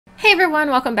Hey everyone,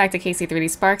 welcome back to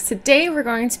KC3D Sparks. Today we're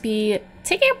going to be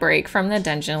taking a break from the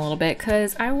dungeon a little bit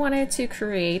because I wanted to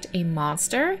create a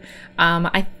monster.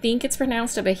 I think it's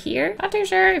pronounced a Behir. Not too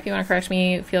sure. If you want to correct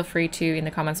me, feel free to in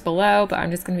the comments below, but I'm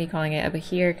just going to be calling it a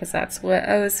Behir because that's what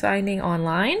I was finding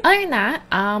online. Other than that,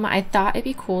 I thought it'd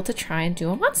be cool to try and do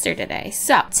a monster today.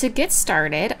 So to get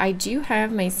started, I do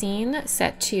have my scene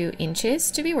set to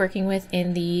inches to be working with,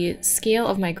 and the scale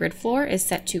of my grid floor is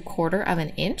set to 1/4 of an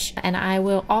inch, and I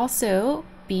will also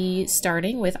be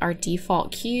starting with our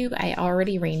default cube. I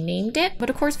already renamed it, but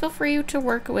of course feel free to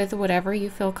work with whatever you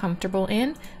feel comfortable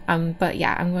in. But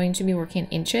yeah, I'm going to be working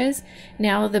inches.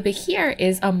 Now the Behir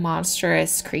is a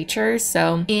monstrous creature,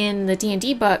 so in the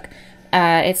D&D book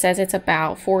it says it's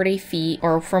about 40 feet,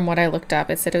 or from what I looked up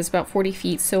it said it was about 40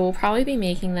 feet, so we'll probably be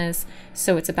making this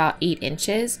so it's about 8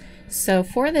 inches. So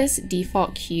for this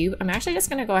default cube, I'm actually just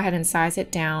going to go ahead and size it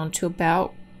down to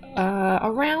about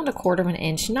around 1/4 of an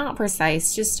inch, not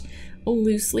precise, just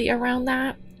loosely around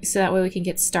that, so that way we can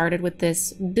get started with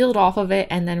this, build off of it,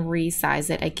 and then resize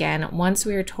it again once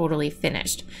we are totally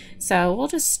finished. So we'll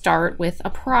just start with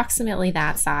approximately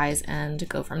that size and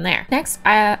go from there. Next,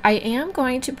 I am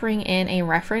going to bring in a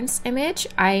reference image.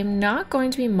 I'm not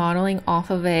going to be modeling off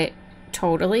of it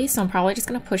totally, so I'm probably just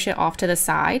going to push it off to the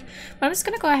side, but I'm just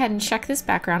going to go ahead and check this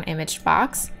background image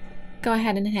box, go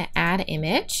ahead and hit add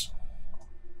image,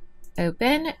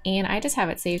 open, and I just have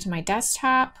it saved to my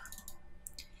desktop.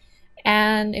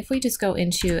 And if we just go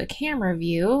into a camera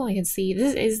view, you can see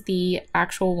this is the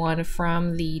actual one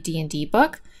from the D&D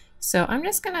book. So I'm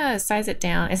just gonna size it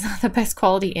down. It's not the best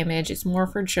quality image, it's more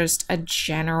for just a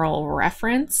general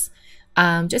reference,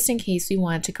 just in case we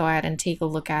wanted to go ahead and take a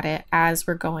look at it as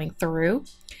we're going through.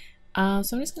 So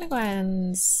I'm just gonna go ahead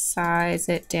and size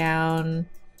it down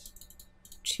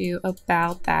to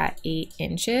about that 8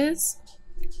 inches.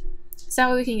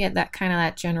 So we can get that kind of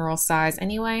that general size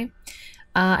anyway.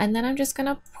 And then I'm just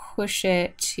gonna push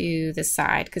it to the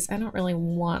side because I don't really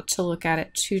want to look at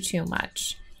it too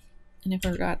much. And if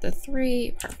I got the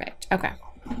 3, perfect. Okay.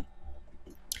 So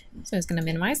I'm just gonna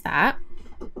minimize that.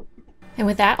 And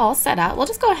with that all set up, we'll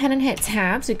just go ahead and hit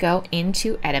tab to go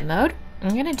into edit mode.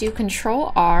 I'm gonna do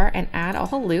Control R and add a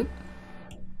whole loop.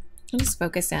 I'll just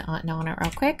focus it on it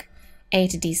real quick. A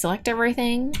to deselect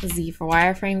everything, Z for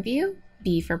wireframe view,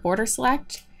 B for border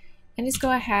select, and just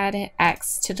go ahead and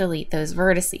X to delete those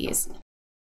vertices.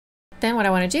 Then what I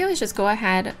want to do is just go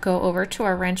ahead, go over to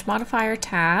our wrench modifier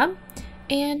tab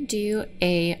and do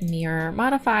a mirror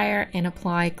modifier and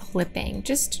apply clipping.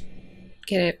 Just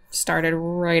get it started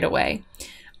right away.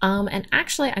 And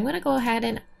actually I'm going to go ahead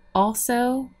and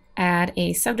also add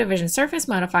a subdivision surface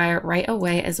modifier right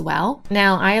away as well.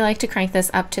 Now I like to crank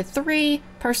this up to 3,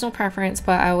 personal preference,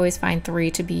 but I always find 3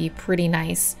 to be pretty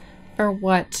nice for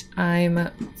what I'm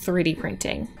 3D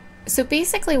printing. So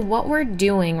basically what we're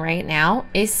doing right now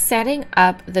is setting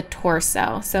up the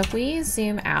torso. So if we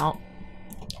zoom out,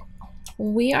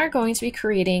 we are going to be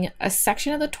creating a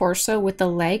section of the torso with the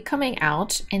leg coming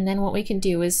out, and then what we can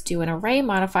do is do an array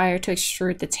modifier to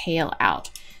extrude the tail out.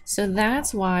 So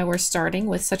that's why we're starting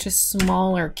with such a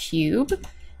smaller cube,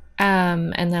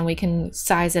 and then we can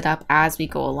size it up as we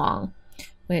go along,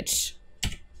 which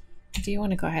I do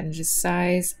want to go ahead and just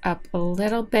size up a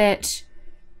little bit.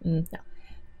 No.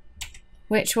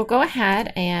 Which we'll go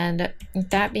ahead, and with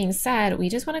that being said, we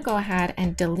just want to go ahead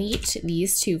and delete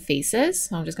these 2 faces.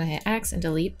 So I'm just going to hit X and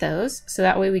delete those, so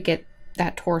that way we get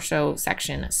that torso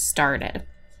section started.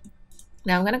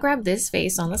 Now I'm going to grab this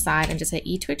face on the side and just hit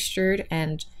E to extrude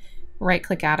and right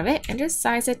click out of it and just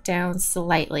size it down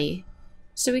slightly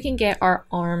so we can get our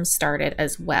arm started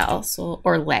as well, so,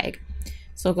 or leg.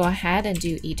 So we'll go ahead and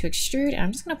do E to extrude, and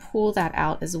I'm just going to pull that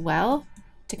out as well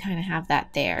to kind of have that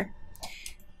there.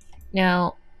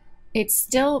 Now it's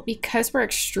still, because we're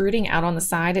extruding out on the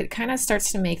side, it kind of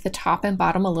starts to make the top and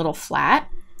bottom a little flat.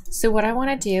 So what I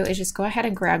want to do is just go ahead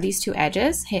and grab these 2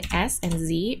 edges, hit S and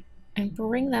Z, and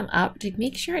bring them up to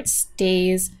make sure it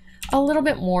stays a little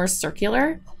bit more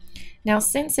circular. Now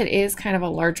since it is kind of a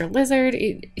larger lizard,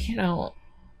 it, you know,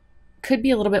 could be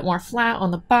a little bit more flat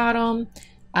on the bottom.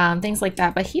 Things like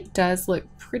that, but he does look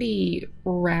pretty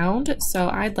round, so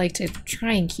I'd like to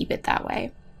try and keep it that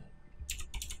way.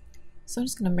 So I'm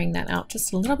just going to bring that out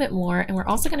just a little bit more, and we're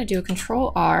also going to do a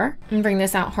Control R and bring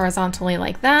this out horizontally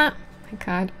like that. Oh my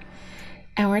God.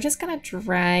 And we're just going to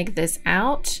drag this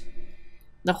out,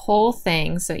 the whole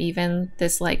thing, so even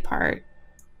this leg part.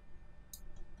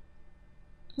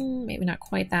 Maybe not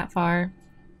quite that far,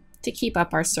 to keep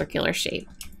up our circular shape.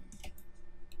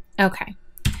 Okay.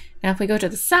 Now if we go to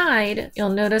the side, you'll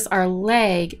notice our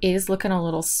leg is looking a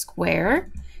little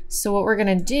square. So what we're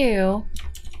gonna do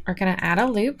we're gonna add a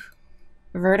loop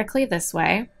vertically this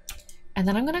way. And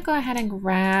then I'm gonna go ahead and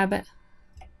grab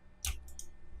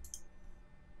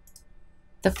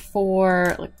the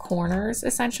 4 like, corners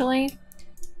essentially.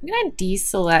 I'm gonna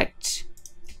deselect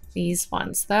these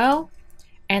ones though,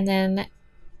 and then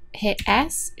hit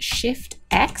S, Shift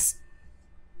X.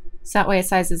 So that way it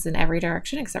sizes in every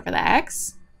direction except for the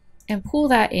X. And pull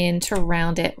that in to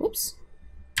round it, oops,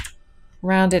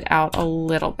 round it out a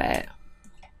little bit.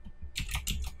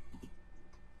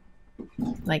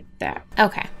 Like that.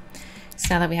 Okay.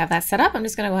 So now that we have that set up, I'm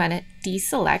just gonna go ahead and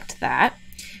deselect that.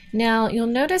 Now you'll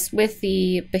notice with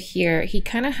the Behir, he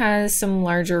kind of has some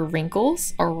larger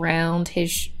wrinkles around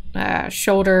his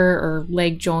shoulder or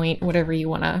leg joint, whatever you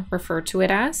want to refer to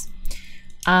it as.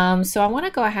 So I want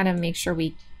to go ahead and make sure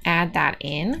we add that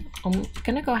in. I'm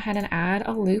going to go ahead and add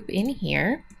a loop in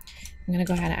here. I'm going to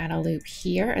go ahead and add a loop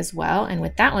here as well. And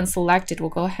with that one selected, we'll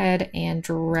go ahead and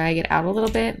drag it out a little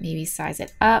bit, maybe size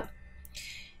it up.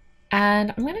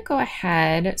 And I'm going to go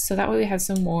ahead, so that way we have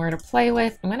some more to play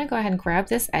with. I'm going to go ahead and grab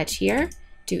this edge here,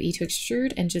 do E to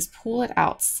extrude, and just pull it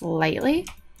out slightly.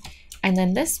 And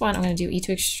then this one, I'm going to do E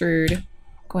to extrude,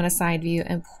 go in a side view,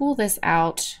 and pull this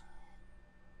out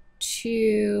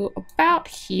to about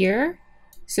here.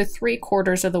 So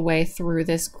 3/4 of the way through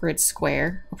this grid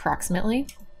square, approximately.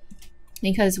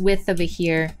 Because with the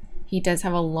Behir, he does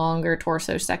have a longer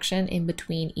torso section in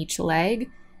between each leg.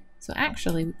 So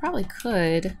actually, we probably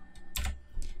could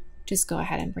just go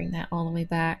ahead and bring that all the way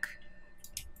back.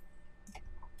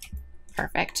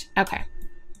 Perfect. Okay.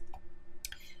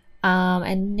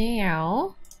 And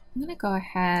now I'm going to go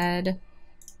ahead,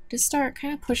 just start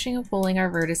kind of pushing and pulling our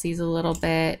vertices a little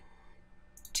bit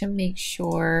to make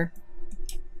sure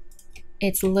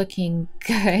it's looking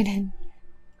good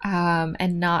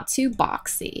and not too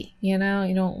boxy. You know,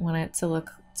 you don't want it to look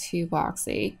too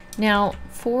boxy. Now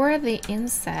for the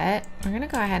inset, we're going to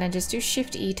go ahead and just do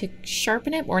Shift E to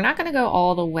sharpen it. We're not going to go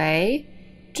all the way,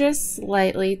 just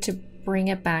slightly to bring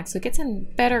it back so it gets a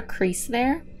better crease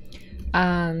there.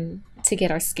 To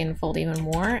get our skin fold even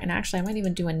more. And actually I might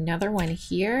even do another one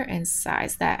here and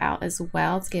size that out as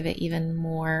well to give it even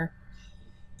more,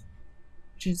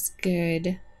 which is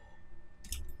good.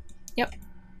 Yep.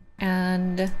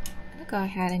 And I'll go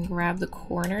ahead and grab the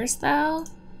corners though,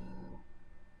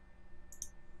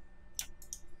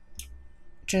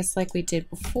 just like we did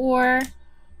before.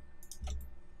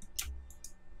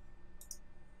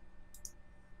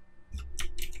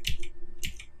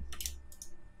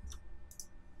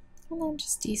 And then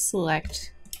just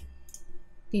deselect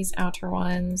these outer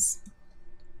ones.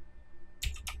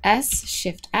 S,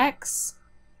 Shift X,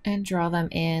 and draw them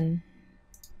in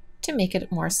to make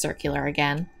it more circular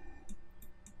again.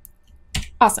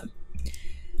 Awesome.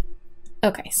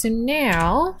 Okay, so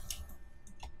now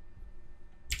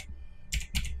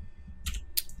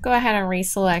go ahead and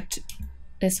reselect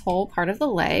this whole part of the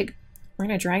leg. We're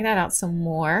going to drag that out some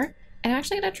more. And I'm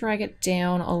actually going to drag it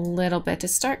down a little bit to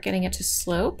start getting it to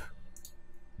slope.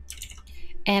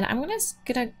 And I'm just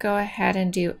going to go ahead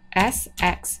and do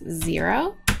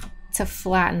SX0 to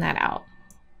flatten that out.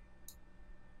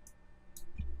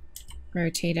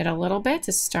 Rotate it a little bit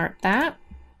to start that.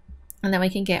 And then we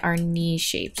can get our knee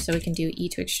shape. So we can do E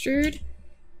to extrude,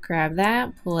 grab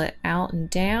that, pull it out and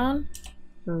down,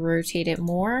 rotate it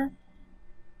more.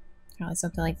 Probably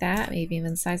something like that. Maybe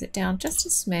even size it down just a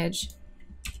smidge.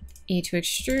 E to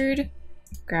extrude,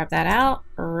 grab that out,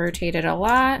 rotate it a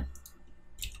lot.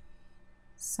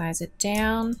 Size it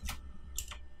down.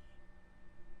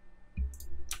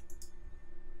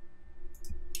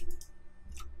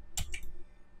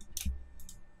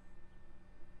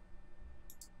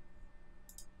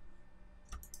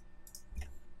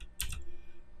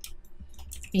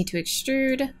 E to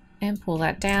extrude and pull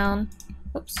that down.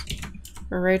 Oops.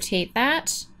 Rotate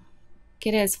that.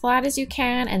 Get it as flat as you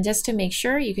can, and just to make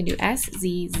sure, you can do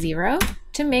SZ0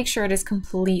 to make sure it is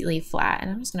completely flat. And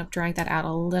I'm just going to drag that out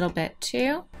a little bit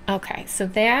too. Okay, so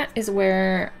that is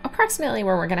where approximately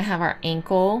where we're going to have our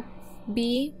ankle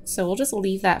be. So we'll just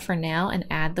leave that for now and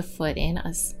add the foot in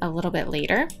a little bit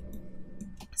later,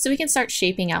 so we can start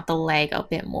shaping out the leg a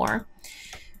bit more.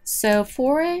 So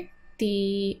for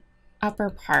the upper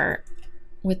part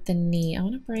with the knee, I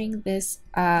want to bring this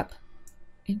up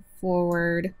and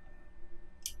forward.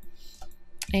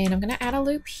 And I'm going to add a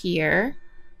loop here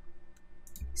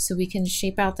so we can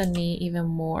shape out the knee even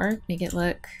more, make it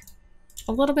look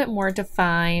a little bit more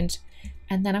defined.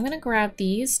 And then I'm going to grab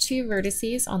these 2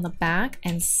 vertices on the back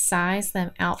and size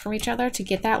them out from each other to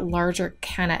get that larger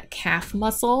kind of calf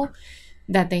muscle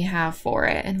that they have for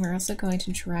it. And we're also going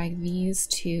to drag these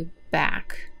 2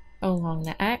 back along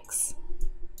the X.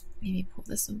 Maybe pull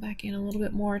this one back in a little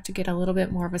bit more to get a little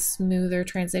bit more of a smoother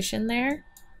transition there.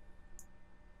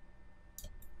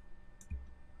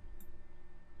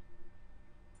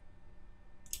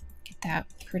 Get that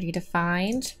pretty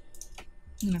defined.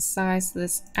 I'm gonna size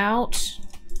this out.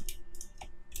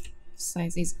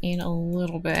 Size these in a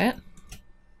little bit.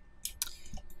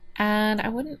 And I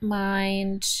wouldn't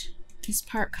mind this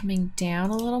part coming down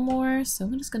a little more. So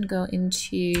I'm just gonna go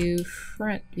into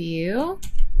front view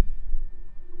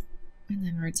and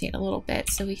then rotate a little bit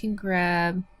so we can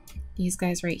grab these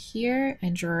guys right here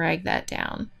and drag that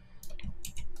down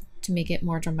to make it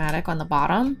more dramatic on the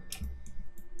bottom.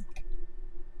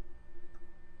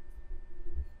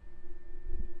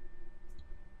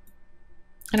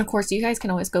 And of course, you guys can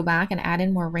always go back and add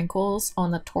in more wrinkles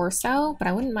on the torso, but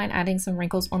I wouldn't mind adding some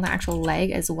wrinkles on the actual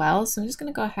leg as well. So I'm just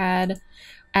gonna go ahead,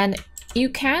 and you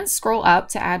can scroll up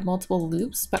to add multiple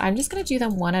loops, but I'm just gonna do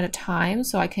them one at a time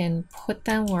so I can put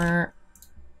them where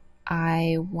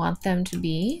I want them to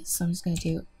be. So I'm just gonna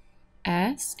do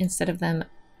S instead of them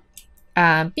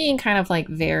being kind of like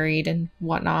varied and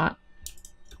whatnot.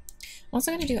 I'm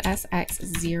also gonna do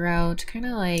SX0 to kind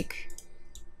of like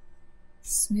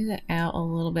smooth it out a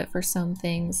little bit for some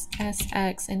things.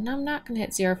 SX, and I'm not going to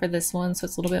hit 0 for this one, so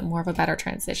it's a little bit more of a better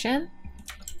transition.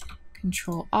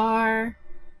 Control R,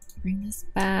 bring this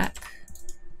back.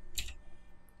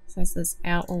 Size this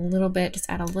out a little bit, just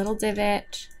add a little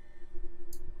divot.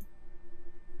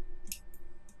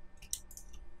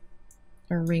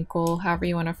 Or wrinkle, however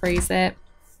you want to phrase it.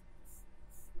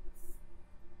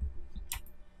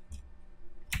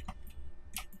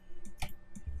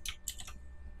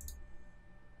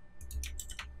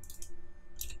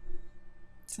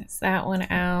 Size that one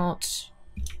out.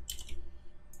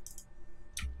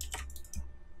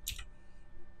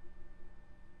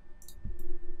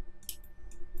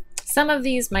 Some of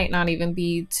these might not even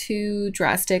be too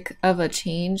drastic of a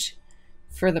change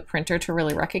for the printer to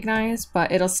really recognize,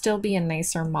 but it'll still be a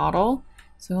nicer model.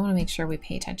 So we want to make sure we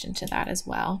pay attention to that as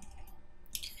well.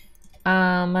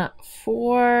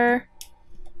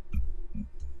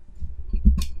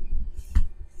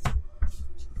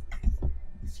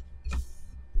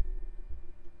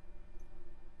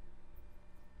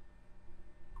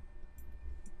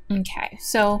 Okay,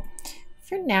 so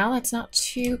for now, that's not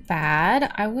too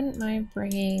bad. I wouldn't mind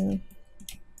bringing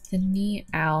the knee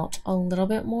out a little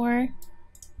bit more.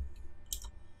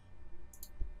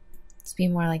 Let's be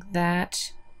more like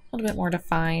that, a little bit more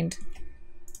defined.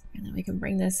 And then we can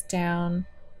bring this down.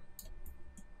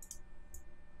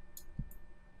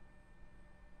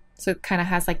 So it kind of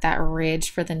has like that ridge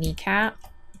for the kneecap.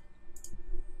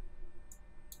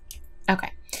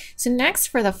 Okay, so next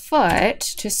for the foot,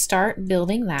 to start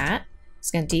building that,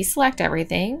 it's going to deselect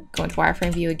everything, go into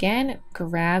wireframe view again,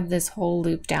 grab this whole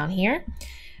loop down here,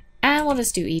 and we'll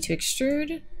just do E to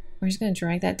extrude. We're just going to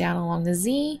drag that down along the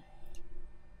Z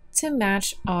to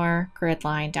match our grid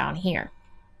line down here.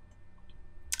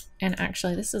 And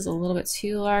actually, this is a little bit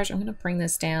too large. I'm going to bring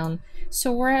this down.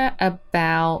 So we're at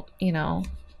about, you know,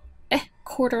 a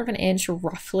quarter of an inch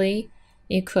roughly.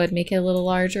 You could make it a little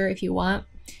larger if you want.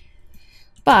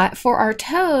 But for our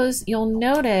toes, you'll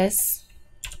notice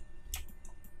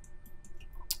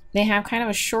they have kind of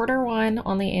a shorter one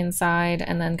on the inside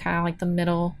and then kind of like the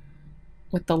middle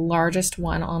with the largest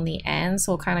one on the end.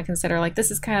 So we'll kind of consider like this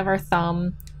is kind of our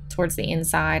thumb towards the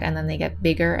inside, and then they get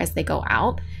bigger as they go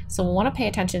out. So we'll want to pay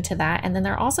attention to that. And then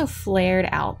they're also flared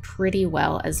out pretty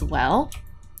well as well.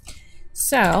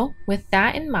 So with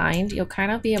that in mind, you'll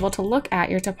kind of be able to look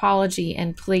at your topology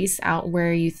and place out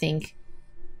where you think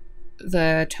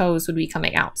the toes would be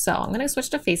coming out. So I'm going to switch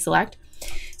to face select.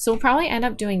 So we'll probably end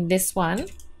up doing this one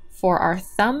for our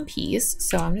thumb piece.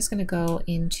 So I'm just going to go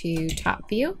into top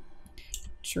view,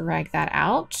 drag that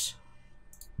out.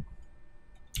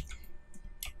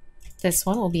 This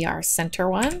one will be our center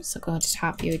one. So go into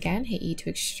top view again, hit E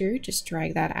to extrude, just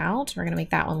drag that out. We're going to make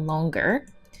that one longer.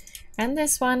 And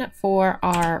this one for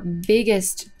our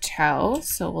biggest toe.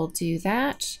 So we'll do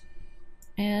that.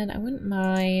 And I wouldn't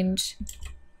mind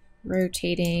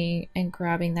rotating and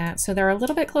grabbing that. So they're a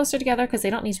little bit closer together because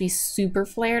they don't need to be super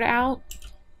flared out.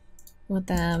 With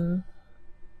them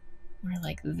more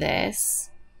like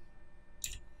this.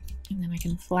 And then I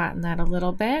can flatten that a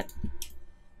little bit.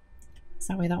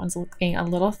 So that way that one's looking a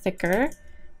little thicker.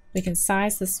 We can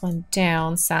size this one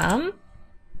down some.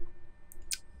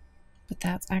 But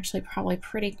that's actually probably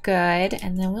pretty good.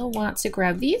 And then we'll want to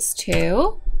grab these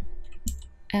two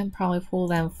and probably pull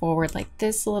them forward like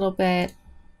this a little bit.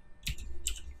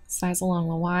 Size along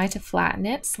the Y to flatten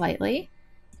it slightly.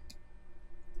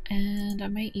 And I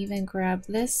might even grab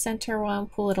this center one,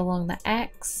 pull it along the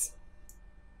X.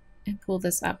 and pull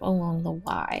this up along the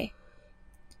Y.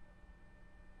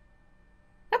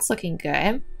 That's looking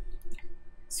good.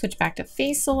 Switch back to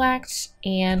face select,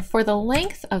 and for the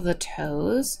length of the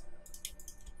toes,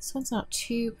 this one's not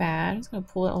too bad. I'm just going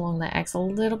to pull it along the X a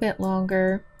little bit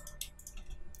longer.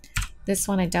 This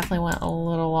one I definitely want a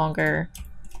little longer.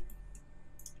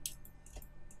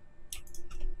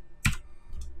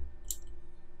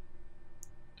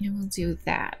 And we'll do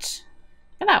that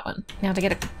for that one. Now to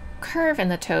get a curve in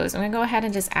the toes, I'm going to go ahead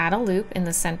and just add a loop in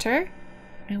the center.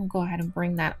 And we'll go ahead and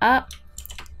bring that up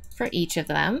for each of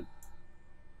them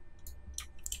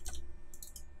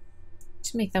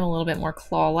to make them a little bit more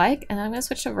claw-like. And then I'm going to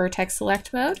switch to vertex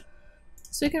select mode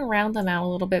so we can round them out a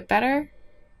little bit better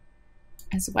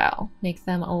as well. Make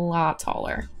them a lot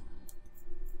taller.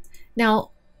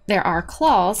 Now, there are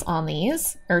claws on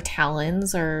these, or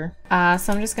talons, or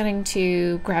so I'm just going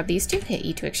to grab these two, hit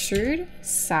E to extrude,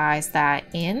 size that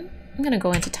in. I'm going to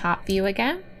go into top view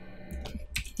again,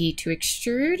 E to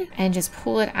extrude, and just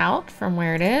pull it out from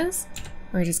where it is.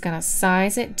 We're just going to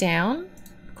size it down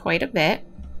quite a bit.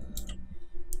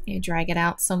 You drag it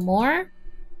out some more.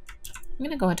 I'm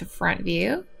going to go into front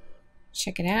view,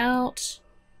 check it out.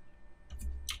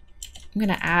 I'm going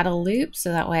to add a loop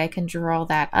so that way I can draw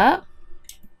that up.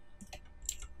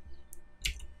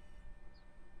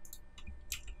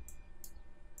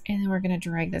 And then we're going to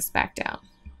drag this back down.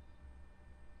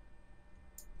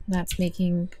 That's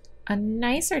making a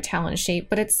nicer talon shape,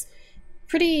 but it's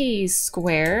pretty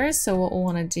square. So what we'll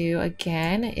want to do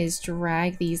again is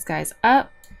drag these guys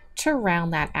up to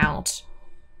round that out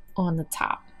on the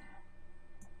top.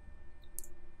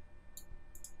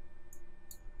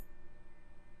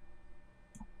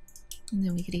 And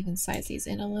then we could even size these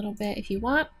in a little bit if you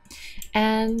want.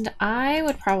 And I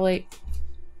would probably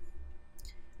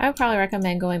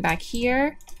recommend going back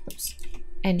here, oops,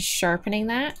 and sharpening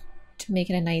that to make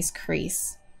it a nice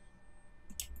crease.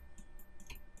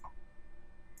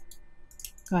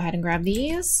 Go ahead and grab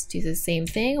these, do the same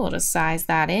thing. We'll just size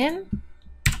that in.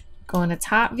 Go into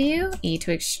top view, E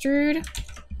to extrude,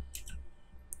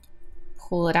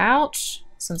 pull it out.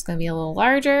 This one's going to be a little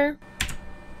larger.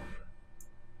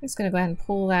 I'm just going to go ahead and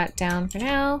pull that down for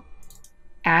now.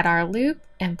 Add our loop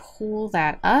and pull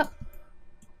that up.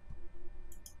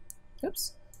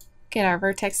 Oops. Get our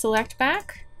vertex select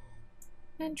back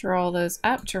and draw those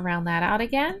up to round that out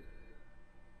again.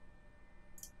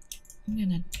 I'm going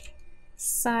to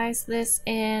size this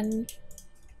in.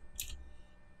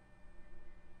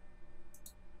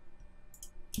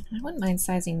 I wouldn't mind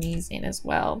sizing these in as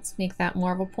well to make that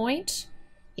more of a point.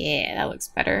 Yeah, that looks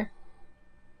better.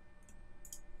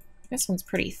 This one's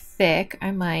pretty thick.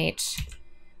 I might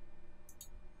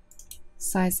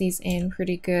size these in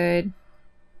pretty good.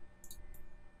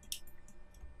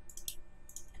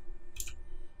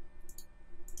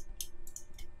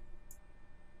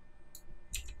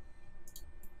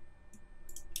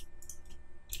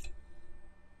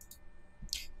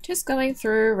 Just going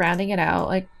through, rounding it out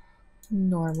like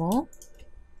normal.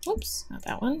 Oops, not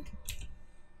that one.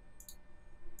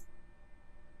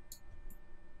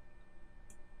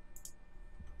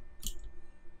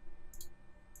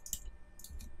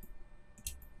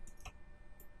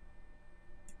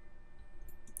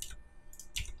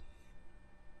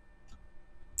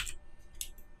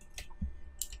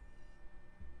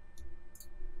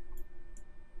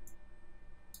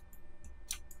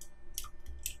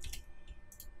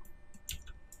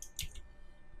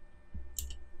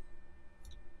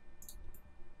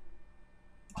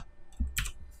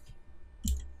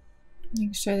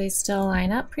 Make sure they still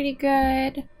line up pretty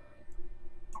good.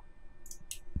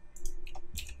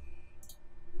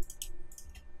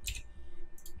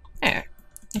 There,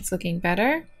 that's looking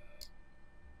better.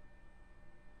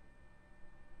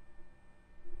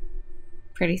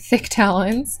 Pretty thick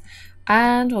talons.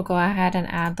 And we'll go ahead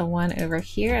and add the one over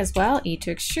here as well. E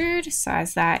to extrude,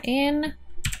 size that in.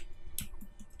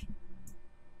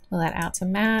 Pull that out to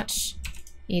match.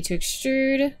 E to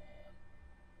extrude.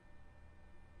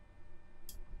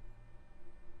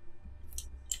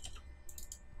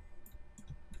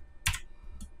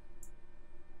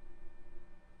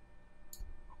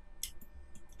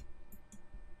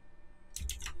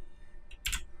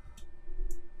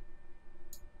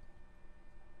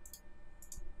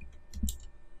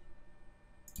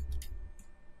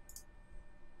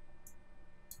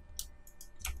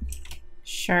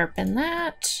 Sharpen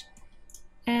that,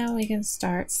 and we can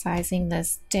start sizing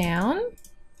this down.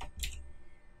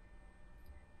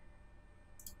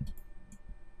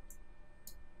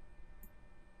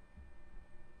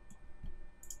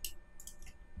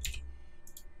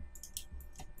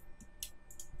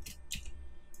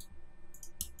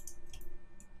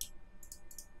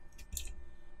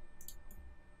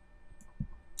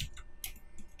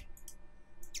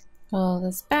 Pull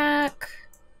this back,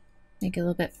 make it a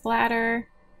little bit flatter.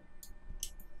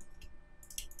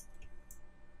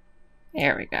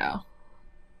 There we go.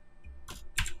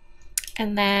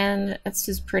 And then it's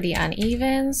just pretty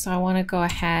uneven, so I want to go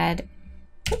ahead,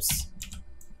 oops,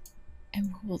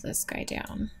 and pull this guy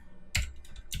down.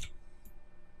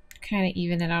 Kind of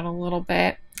even it out a little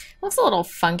bit. Looks a little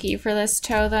funky for this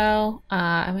toe though.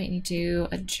 I might need to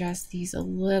adjust these a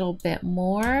little bit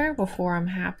more before I'm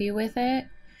happy with it.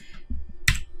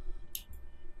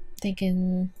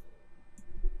 Thinking,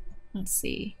 let's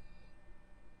see.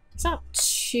 It's not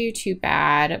too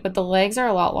bad, but the legs are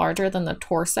a lot larger than the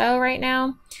torso right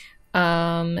now.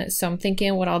 So I'm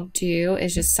thinking what I'll do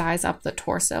is just size up the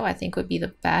torso. I think would be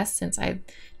the best, since I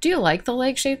do like the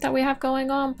leg shape that we have going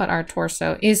on, but our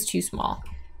torso is too small.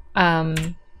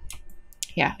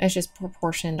 Yeah, it's just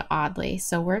proportioned oddly.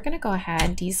 So we're gonna go ahead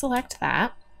and deselect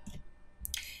that.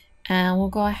 And we'll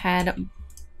go ahead,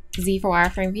 Z for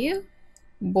wireframe view,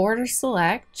 border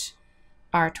select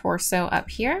our torso up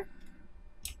here.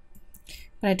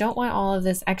 But I don't want all of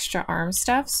this extra arm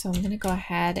stuff, so I'm gonna go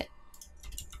ahead,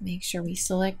 make sure we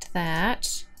select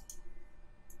that.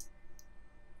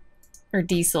 Or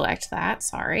deselect that,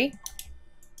 sorry.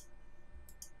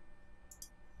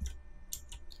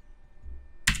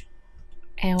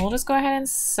 And we'll just go ahead and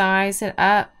size it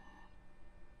up.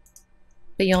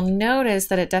 But you'll notice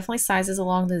that it definitely sizes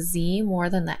along the Z more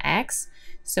than the X.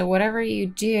 So whatever you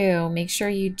do, make sure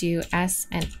you do S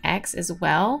and X as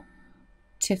well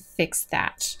to fix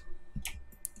that.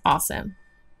 Awesome.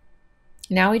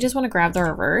 Now we just want to grab the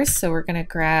reverse. So we're going to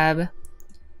grab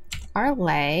our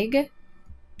leg.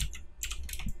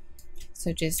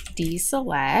 So just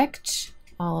deselect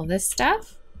all of this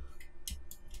stuff.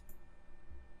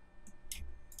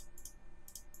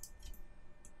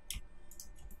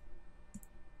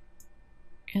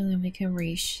 And then we can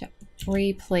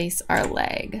replace our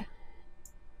leg.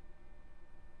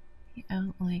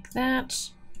 Out like that.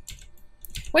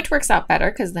 Which works out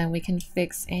better because then we can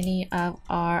fix any of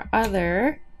our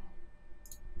other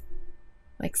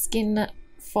like skin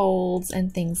folds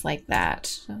and things like that.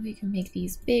 So we can make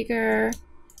these bigger.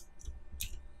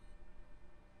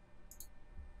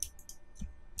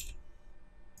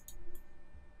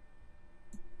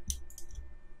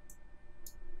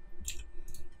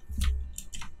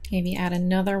 Maybe add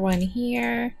another one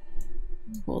here.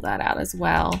 Pull that out as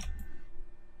well.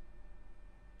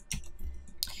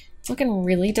 It's looking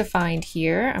really defined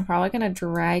here. I'm probably going to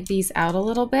drag these out a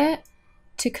little bit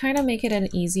to kind of make it an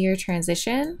easier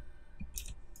transition.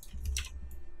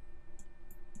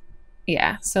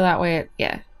 Yeah, so that way,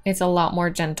 it's a lot more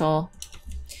gentle.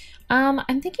 I'm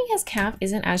thinking his calf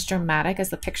isn't as dramatic as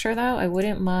the picture though. I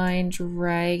wouldn't mind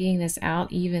dragging this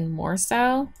out even more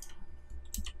so,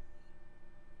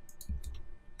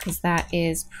 because that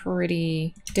is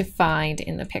pretty defined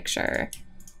in the picture.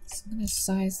 So I'm going to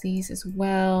size these as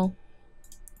well.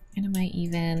 And I might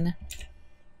even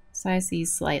size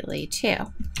these slightly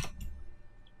too.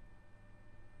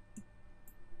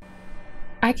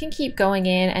 I can keep going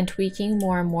in and tweaking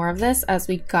more and more of this as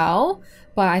we go,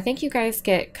 but I think you guys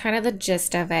get kind of the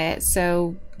gist of it.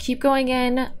 So keep going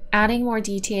in, adding more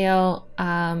detail.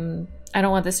 I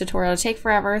don't want this tutorial to take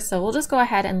forever, so we'll just go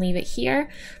ahead and leave it here.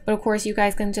 But of course, you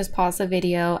guys can just pause the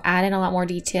video, add in a lot more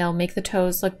detail, make the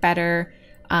toes look better,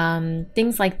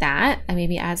 things like that. And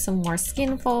maybe add some more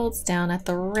skin folds down at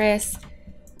the wrist,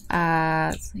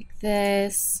 like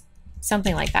this,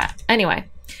 something like that. Anyway,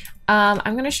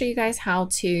 I'm going to show you guys how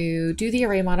to do the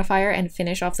array modifier and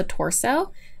finish off the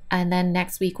torso. And then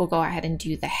next week, we'll go ahead and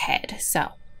do the head. So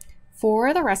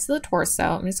for the rest of the torso,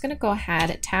 I'm just going to go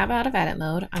ahead, tab out of edit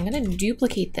mode. I'm going to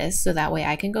duplicate this so that way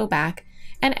I can go back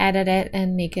and edit it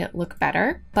and make it look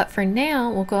better. But for now,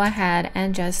 we'll go ahead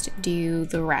and just do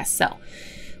the rest. So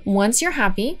once you're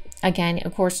happy, again,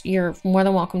 of course, you're more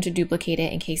than welcome to duplicate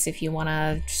it in case if you want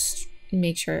to just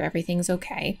make sure everything's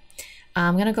okay.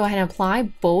 I'm going to go ahead and apply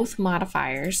both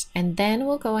modifiers, and then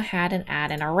we'll go ahead and add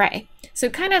an array. So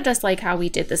kind of just like how we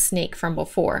did the snake from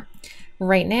before.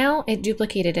 Right now, it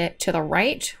duplicated it to the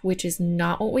right, which is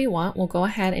not what we want. We'll go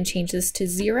ahead and change this to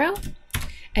 0,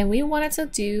 and we want it to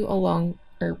do along,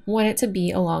 or want it to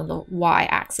be along the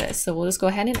y-axis. So we'll just go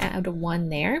ahead and add 1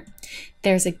 there.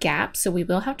 There's a gap, so we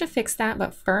will have to fix that.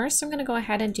 But first, I'm going to go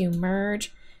ahead and do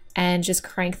merge and just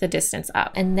crank the distance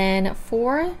up. And then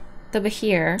for the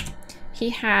Behir, he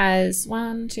has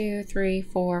 1, 2, 3,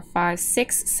 4, 5,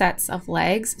 6 sets of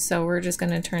legs. So we're just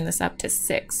going to turn this up to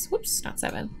 6. Whoops, not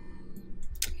 7.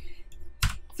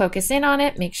 Focus in on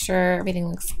it, make sure everything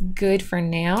looks good for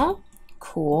now.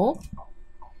 Cool.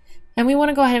 And we want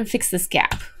to go ahead and fix this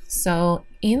gap. So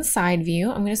inside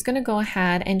view, I'm just going to go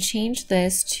ahead and change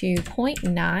this to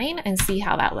 0.9 and see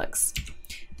how that looks.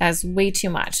 That's way too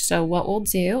much. So what we'll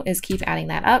do is keep adding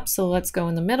that up. So let's go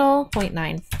in the middle,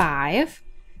 0.95.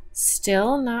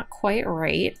 Still not quite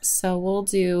right. So we'll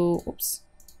do, oops,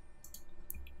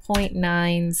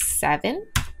 0.97.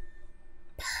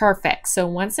 Perfect. So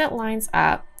once it lines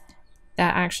up,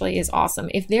 that actually is awesome.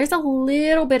 If there's a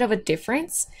little bit of a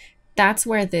difference, that's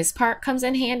where this part comes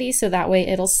in handy. So that way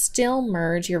it'll still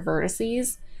merge your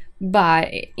vertices,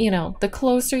 but you know, the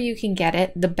closer you can get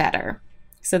it, the better.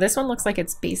 So this one looks like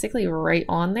it's basically right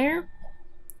on there,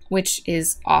 which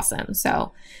is awesome.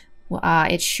 So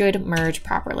it should merge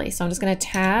properly. So I'm just going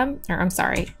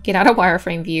to get out of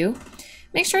wireframe view.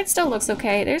 Make sure it still looks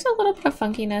okay. There's a little bit of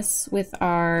funkiness with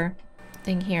our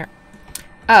thing here.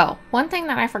 Oh, one thing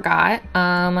that I forgot,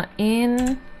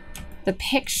 in the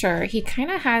picture, he kind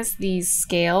of has these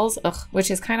scales, which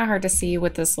is kind of hard to see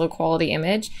with this low quality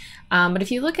image. But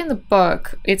if you look in the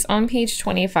book, it's on page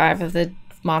 25 of the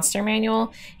monster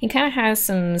manual. He kind of has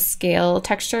some scale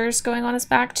textures going on his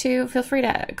back too. Feel free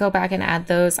to go back and add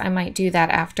those. I might do that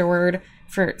afterward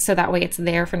so that way it's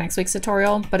there for next week's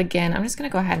tutorial. But again, I'm just going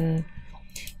to go ahead and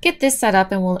get this set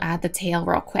up and we'll add the tail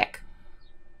real quick.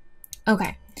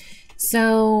 Okay,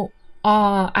 so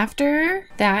after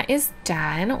that is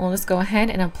done, we'll just go ahead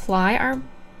and apply our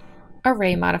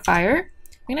array modifier.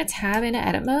 I'm going to tab into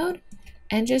edit mode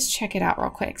and just check it out real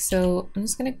quick. So I'm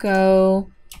just going to go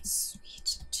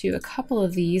to a couple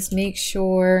of these, make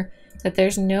sure that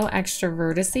there's no extra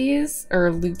vertices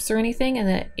or loops or anything, and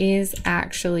that it is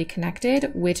actually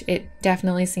connected, which it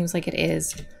definitely seems like it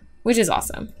is, which is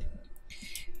awesome.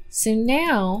 So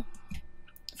now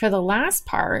for the last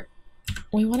part,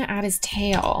 we want to add his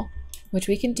tail, which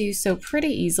we can do so pretty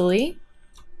easily.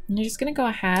 I'm just going to go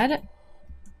ahead.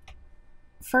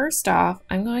 First off,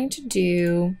 I'm going to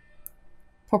do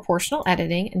proportional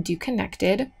editing and do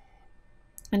connected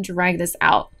and drag this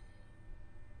out.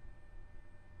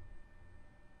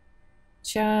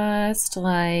 Just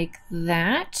like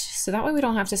that. So that way we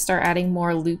don't have to start adding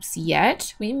more loops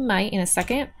yet. We might in a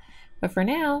second, but for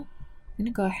now, I'm going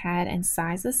to go ahead and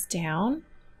size this down.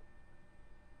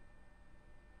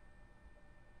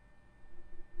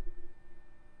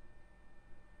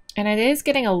 And it is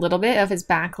getting a little bit of his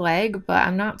back leg, but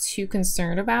I'm not too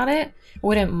concerned about it. I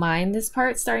wouldn't mind this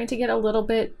part starting to get a little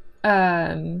bit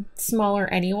smaller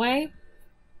anyway.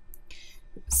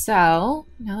 So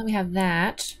now that we have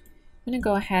that, I'm going to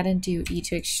go ahead and do E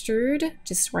to extrude.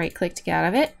 Just right click to get out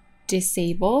of it.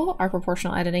 Disable our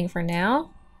proportional editing for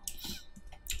now.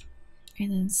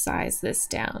 And then size this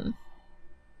down.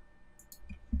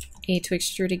 A to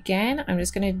extrude again. I'm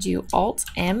just going to do Alt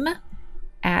M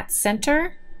at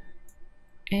center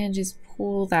and just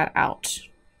pull that out.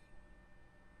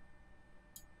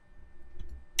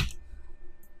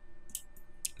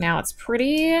 Now it's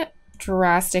pretty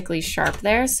drastically sharp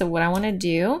there. So what I want to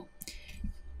do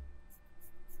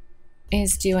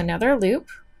is do another loop,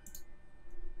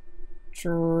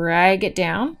 drag it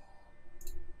down,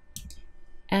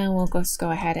 and we'll just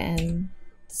go ahead and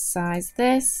size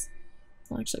this.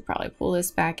 We'll actually probably pull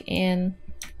this back in.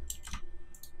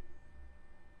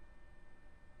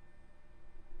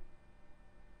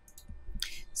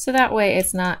 So that way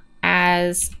it's not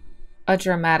as a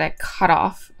dramatic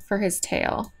cutoff for his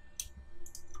tail.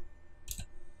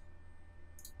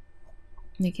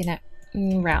 Making it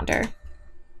rounder.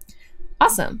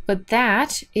 Awesome, but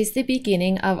that is the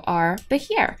beginning of our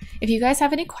Behir. If you guys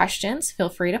have any questions, feel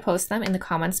free to post them in the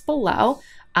comments below.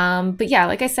 But yeah,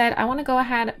 like I said, I want to go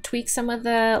ahead, tweak some of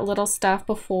the little stuff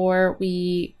before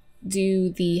we do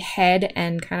the head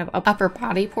and kind of upper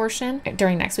body portion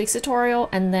during next week's tutorial,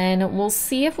 and then we'll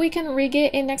see if we can rig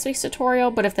it in next week's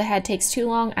tutorial. But if the head takes too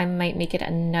long, I might make it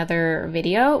another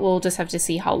video. We'll just have to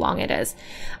see how long it is.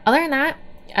 Other than that,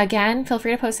 again, feel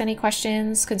free to post any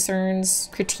questions, concerns,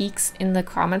 critiques in the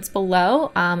comments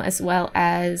below, as well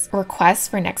as requests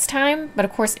for next time. But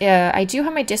of course, I do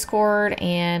have my Discord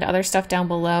and other stuff down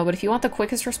below, but if you want the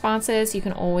quickest responses, you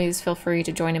can always feel free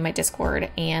to join in my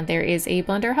Discord, and there is a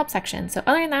Blender help section. So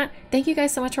other than that, thank you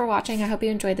guys so much for watching. I hope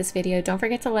you enjoyed this video. Don't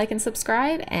forget to like and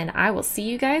subscribe, and I will see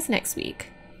you guys next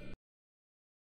week.